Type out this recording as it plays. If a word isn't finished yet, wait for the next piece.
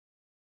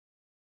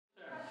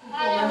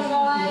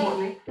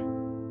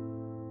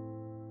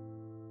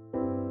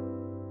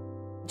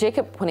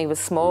Jacob, when he was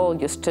small,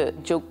 used to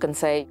joke and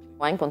say,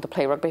 I'm going to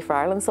play rugby for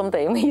Ireland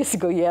someday. And we used to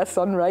go, yeah,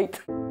 son, right.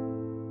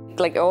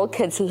 Like all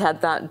kids, he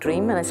had that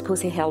dream, and I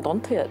suppose he held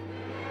on to it.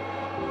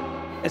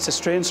 It's a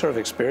strange sort of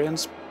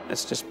experience.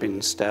 It's just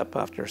been step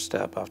after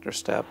step after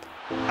step.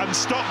 And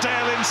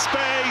Stockdale in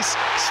space.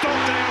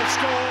 Stockdale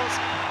scores.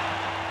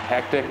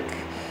 Hectic,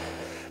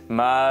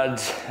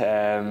 mad,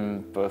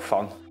 but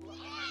fun.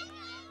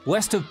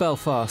 West of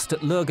Belfast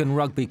at Lurgan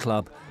Rugby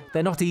Club,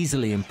 they're not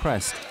easily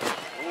impressed.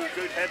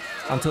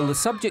 Until the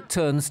subject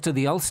turns to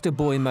the Ulster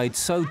boy made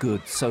so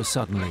good so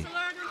suddenly.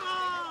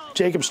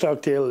 Jacob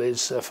Stockdale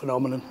is a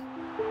phenomenon.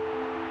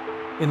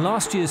 In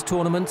last year's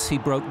tournaments, he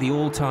broke the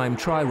all-time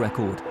try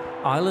record.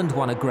 Ireland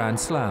won a Grand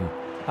Slam.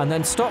 And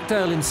then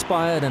Stockdale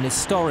inspired an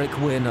historic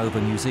win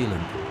over New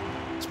Zealand.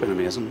 It's been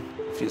amazing.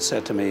 If you'd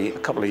said to me a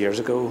couple of years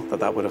ago that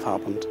that would have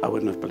happened, I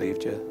wouldn't have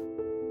believed you.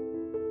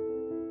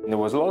 There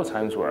was a lot of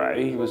times where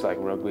I was like,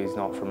 rugby's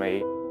not for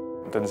me.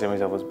 I didn't see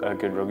myself as a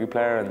good rugby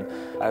player,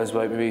 and I was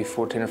about maybe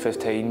 14 or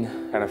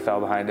 15, kind of fell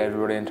behind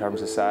everybody in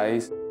terms of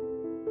size.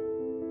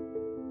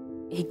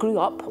 He grew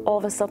up all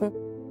of a sudden.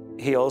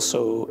 He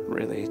also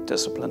really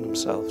disciplined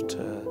himself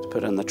to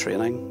put in the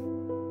training.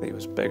 He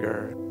was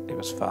bigger, he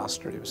was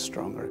faster, he was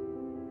stronger.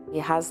 He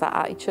has that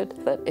attitude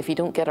that if you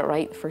don't get it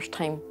right the first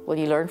time, well,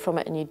 you learn from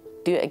it and you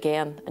do it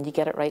again and you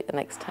get it right the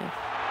next time.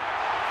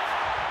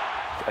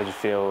 I just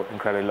feel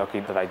incredibly lucky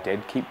that I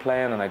did keep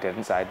playing and I didn't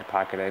decide to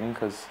pack it in,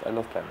 because I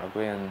love playing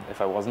rugby, and if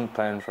I wasn't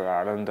playing for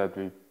Ireland, I'd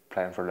be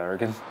playing for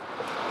Lurgan.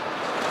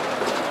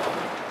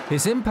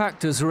 His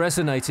impact has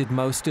resonated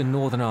most in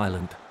Northern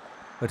Ireland,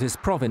 at his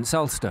province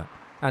Ulster,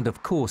 and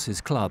of course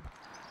his club.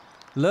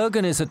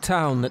 Lurgan is a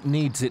town that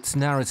needs its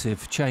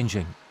narrative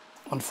changing.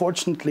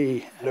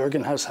 Unfortunately,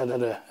 Lurgan has had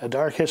a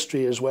dark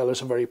history as well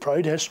as a very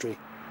proud history.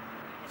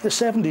 In the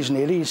 70s and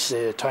 80s,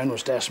 the town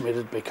was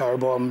decimated by car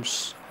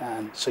bombs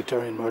and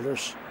sectarian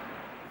murders.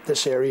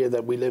 This area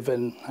that we live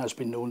in has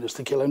been known as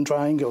the Killing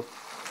Triangle.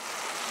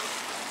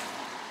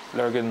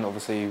 Lurgan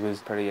obviously was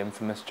pretty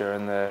infamous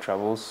during the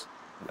Troubles,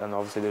 and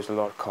obviously there's a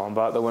lot of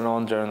combat that went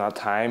on during that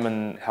time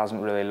and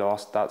hasn't really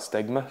lost that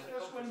stigma.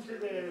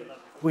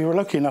 We were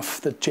lucky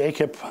enough that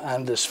Jacob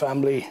and his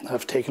family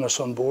have taken us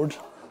on board.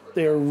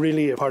 They're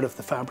really a part of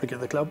the fabric of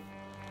the club.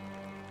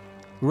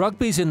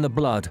 Rugby's in the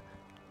blood.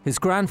 His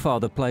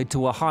grandfather played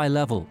to a high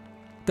level.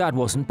 Dad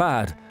wasn't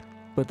bad,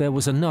 but there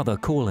was another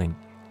calling.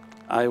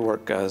 I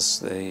work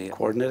as the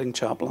coordinating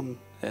chaplain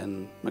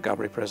in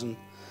Maghaberry Prison,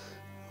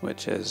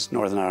 which is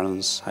Northern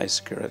Ireland's high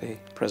security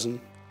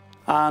prison.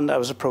 And I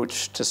was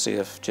approached to see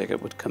if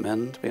Jacob would come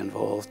in to be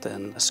involved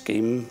in a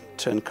scheme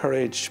to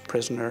encourage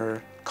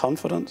prisoner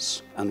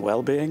confidence and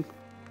well-being.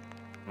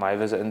 My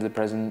visit into the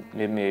prison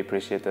made me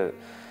appreciate that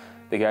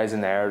the guys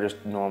in there are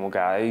just normal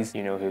guys,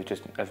 you know, who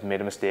just have made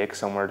a mistake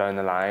somewhere down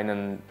the line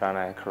and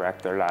trying to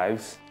correct their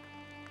lives.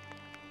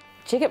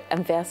 Jacob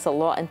invests a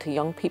lot into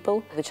young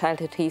people, the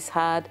childhood he's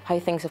had, how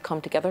things have come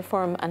together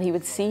for him, and he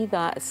would see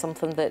that as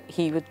something that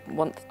he would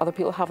want other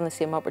people having the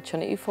same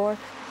opportunity for.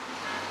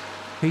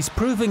 He's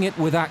proving it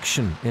with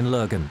action in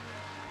Lurgan,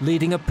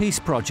 leading a peace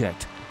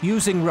project,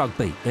 using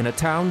rugby in a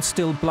town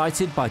still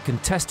blighted by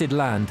contested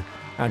land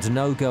and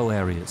no-go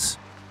areas.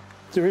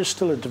 There is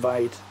still a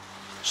divide.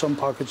 Some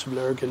pockets of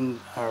Lurgan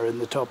are in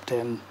the top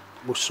 10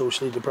 most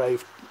socially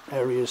deprived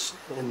areas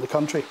in the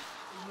country.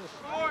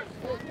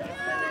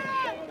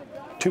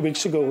 2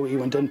 weeks ago, he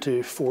went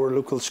into 4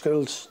 local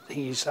schools.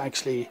 He's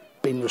actually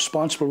been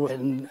responsible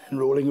in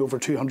enrolling over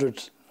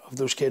 200 of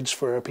those kids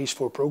for a Peace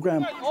 4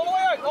 programme.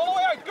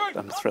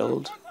 I'm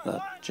thrilled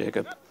that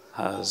Jacob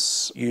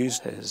has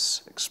used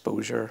his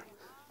exposure,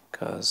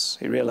 because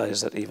he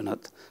realised that even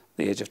at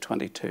the age of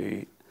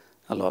 22,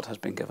 a lot has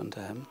been given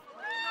to him.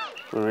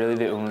 We're really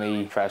the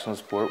only professional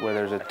sport where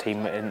there's a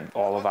team in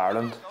all of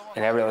Ireland.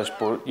 In every other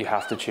sport, you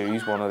have to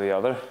choose one or the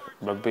other.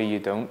 Rugby, you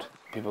don't.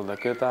 People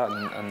look at that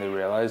and they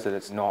realise that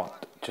it's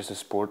not just a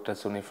sport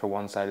that's only for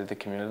one side of the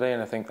community,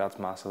 and I think that's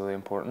massively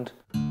important.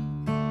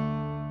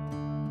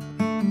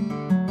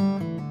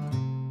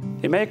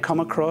 He may come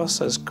across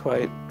as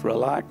quite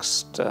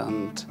relaxed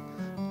and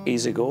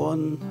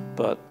easygoing,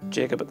 but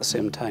Jacob at the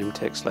same time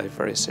takes life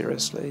very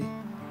seriously,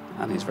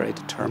 and he's very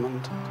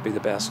determined to be the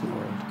best in the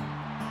world.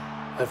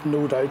 I've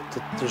no doubt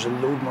that there's a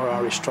load more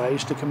Irish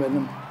tries to come in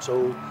him,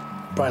 so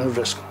Brian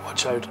O'Driscoll,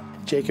 watch out.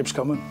 Jacob's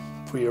coming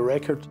for your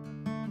record.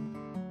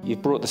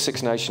 You've brought the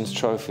Six Nations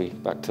trophy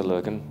back to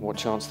Lurgan. What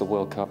chance the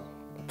World Cup?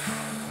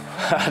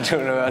 I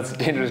don't know, that's a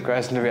dangerous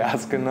question to be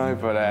asking now,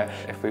 but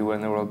if we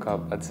win the World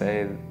Cup, I'd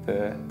say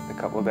the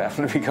cup will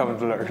definitely be coming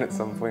to Lurgan at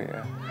some point,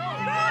 yeah.